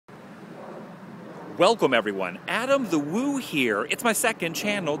Welcome everyone, Adam the Woo here. It's my second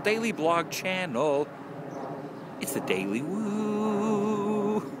channel, daily blog channel. It's the Daily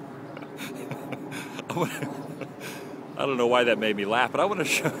Woo. I don't know why that made me laugh, but I want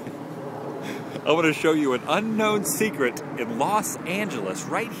to show you an unknown secret in Los Angeles,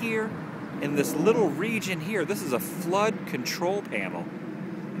 right here in this little region here. This is a flood control panel,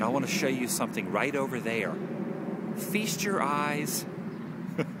 and I want to show you something right over there. Feast your eyes.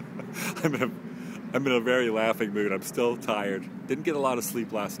 I'm in a very laughing mood. I'm still tired. Didn't get a lot of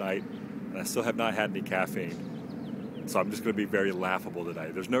sleep last night, and I still have not had any caffeine. So I'm just going to be very laughable today.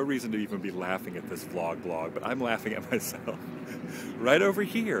 There's no reason to even be laughing at this vlog, but I'm laughing at myself. Right over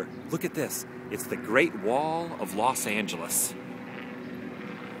here, look at this. It's the Great Wall of Los Angeles.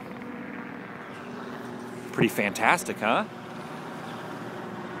 Pretty fantastic, huh?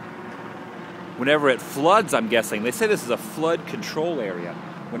 Whenever it floods, I'm guessing, they say this is a flood control area.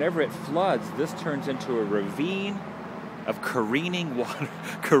 Whenever it floods, this turns into a ravine of careening water.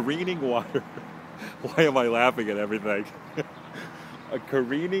 Careening water. Why am I laughing at everything? A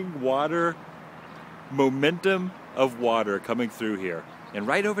careening water, momentum of water coming through here. And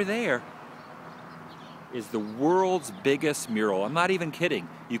right over there is the world's biggest mural. I'm not even kidding.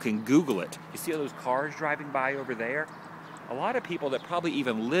 You can Google it. You see all those cars driving by over there? A lot of people that probably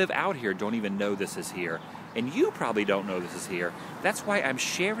even live out here don't even know this is here. And you probably don't know this is here. That's why I'm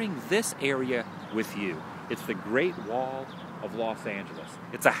sharing this area with you. It's the Great Wall of Los Angeles.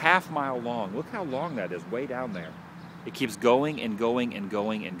 It's a half-mile long. Look how long that is, way down there. It keeps going and going and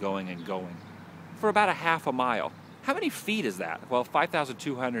going and going and going for about a half a mile. How many feet is that? Well,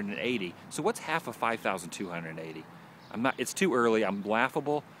 5,280. So what's half of 5,280? It's too early. I'm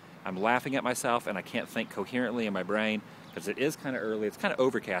laughable. I'm laughing at myself, and I can't think coherently in my brain because it is kind of early. It's kind of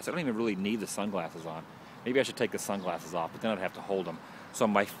overcast. I don't even really need the sunglasses on. Maybe I should take the sunglasses off, but then I'd have to hold them. So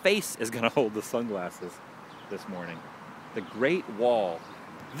my face is going to hold the sunglasses this morning. The Great Wall.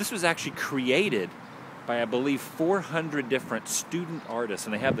 This was actually created by, I believe, 400 different student artists,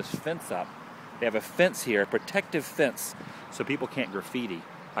 and they have this fence up. They have a fence here, a protective fence, so people can't graffiti.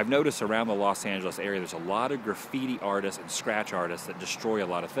 I've noticed around the Los Angeles area there's a lot of graffiti artists and scratch artists that destroy a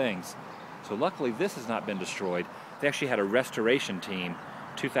lot of things. So luckily this has not been destroyed. They actually had a restoration team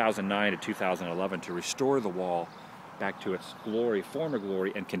 2009 to 2011 to restore the wall back to its glory, former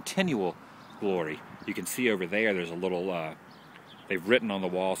glory, and continual glory. You can see over there, there's a little, they've written on the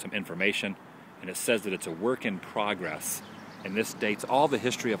wall some information, and it says that it's a work in progress. And this dates all the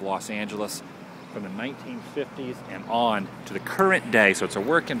history of Los Angeles from the 1950s and on to the current day, so it's a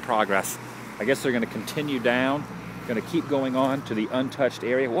work in progress. I guess they're going to continue down, going to keep going on to the untouched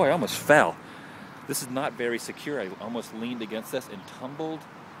area. Boy, I almost fell. This is not very secure. I almost leaned against this and tumbled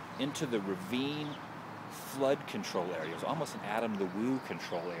into the ravine flood control area. It was almost an Adam the Woo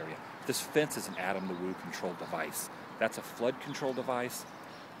control area. This fence is an Adam the Woo control device. That's a flood control device.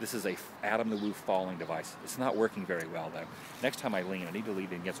 This is a Adam the Woo falling device. It's not working very well though. Next time I lean, I need to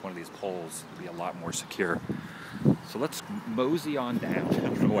lean against one of these poles to be a lot more secure. So let's mosey on down. I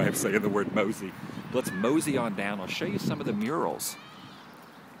don't know why I'm saying the word mosey. Let's mosey on down. I'll show you some of the murals.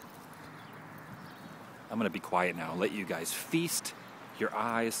 I'm going to be quiet now and let you guys feast your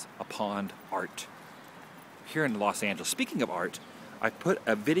eyes upon art. Here in Los Angeles, speaking of art, I put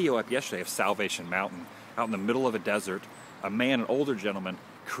a video up yesterday of Salvation Mountain. Out in the middle of a desert, a man, an older gentleman,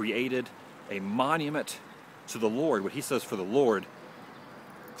 created a monument to the Lord, what he says for the Lord,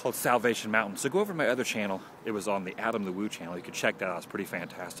 called Salvation Mountain. So go over to my other channel. It was on the Adam the Woo channel. You could check that out. It's pretty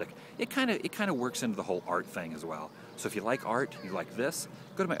fantastic. It kind of works into the whole art thing as well. So if you like art, you like this,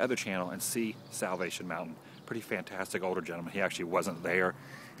 go to my other channel and see Salvation Mountain. Pretty fantastic older gentleman. He actually wasn't there.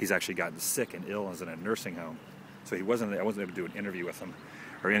 He's actually gotten sick and ill and is in a nursing home. So I wasn't able to do an interview with him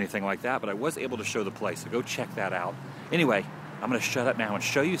or anything like that, but I was able to show the place. So go check that out. Anyway, I'm going to shut up now and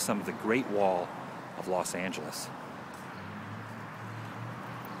show you some of the Great Wall of Los Angeles.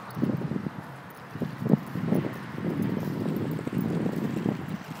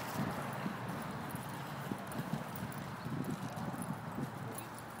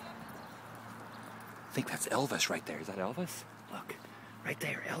 I think that's Elvis right there. Is that Elvis? Look, right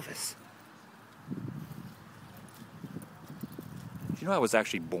there, Elvis. Do you know I was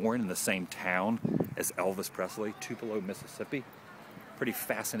actually born in the same town as Elvis Presley, Tupelo, Mississippi? Pretty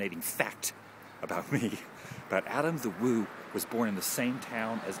fascinating fact about me. But Adam the Woo was born in the same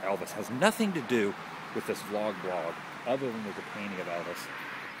town as Elvis. Has nothing to do with this vlog other than there's a painting of Elvis.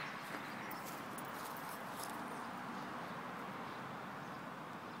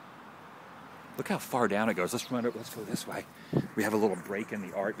 Look how far down it goes. Let's go this way. We have a little break in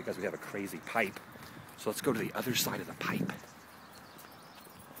the art because we have a crazy pipe. So let's go to the other side of the pipe.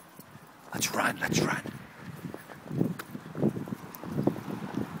 Let's run, let's run.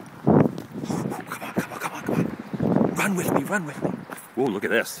 Oh, come on, come on, come on, come on. Run with me, run with me. Whoa, look at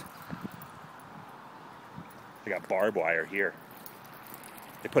this. They got barbed wire here.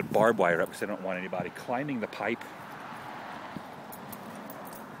 They put barbed wire up because they don't want anybody climbing the pipe.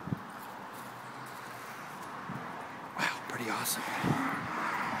 Wow, pretty awesome.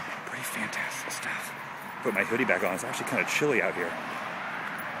 Pretty fantastic stuff. Put my hoodie back on. It's actually kind of chilly out here.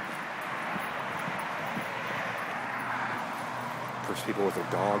 First people with their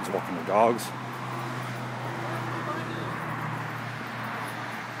dogs, walking their dogs.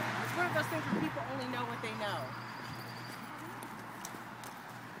 It's one of those things where people only know what they know.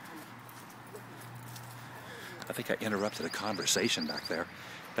 I think I interrupted a conversation back there.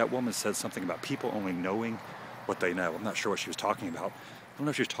 That woman said something about people only knowing what they know. I'm not sure what she was talking about. I don't know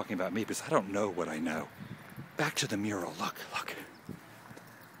if she was talking about me because I don't know what I know. Back to the mural. Look, look.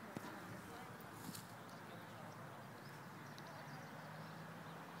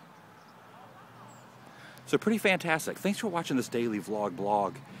 So pretty fantastic. Thanks for watching this daily vlog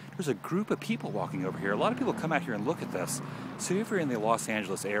blog. There's a group of people walking over here. A lot of people come out here and look at this. So if you're in the Los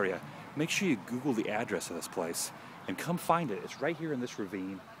Angeles area, make sure you Google the address of this place and come find it. It's right here in this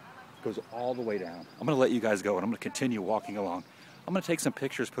ravine. It goes all the way down. I'm going to let you guys go and I'm going to continue walking along. I'm going to take some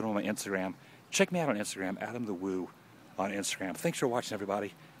pictures, put them on my Instagram. Check me out on Instagram, TheDailyWoo on Instagram. Thanks for watching,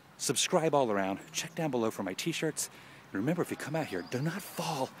 everybody. Subscribe all around. Check down below for my t-shirts. And remember, if you come out here, do not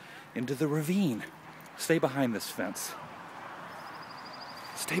fall into the ravine. Stay behind this fence.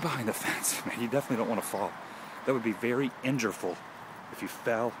 Stay behind the fence. Man, you definitely don't want to fall. That would be very injureful if you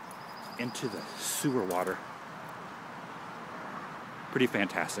fell into the sewer water. Pretty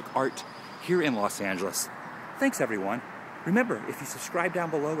fantastic art here in Los Angeles. Thanks, everyone. Remember, if you subscribe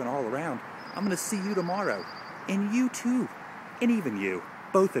down below and all around, I'm going to see you tomorrow. And you too. And even you.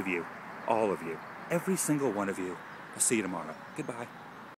 Both of you. All of you. Every single one of you. I'll see you tomorrow. Goodbye.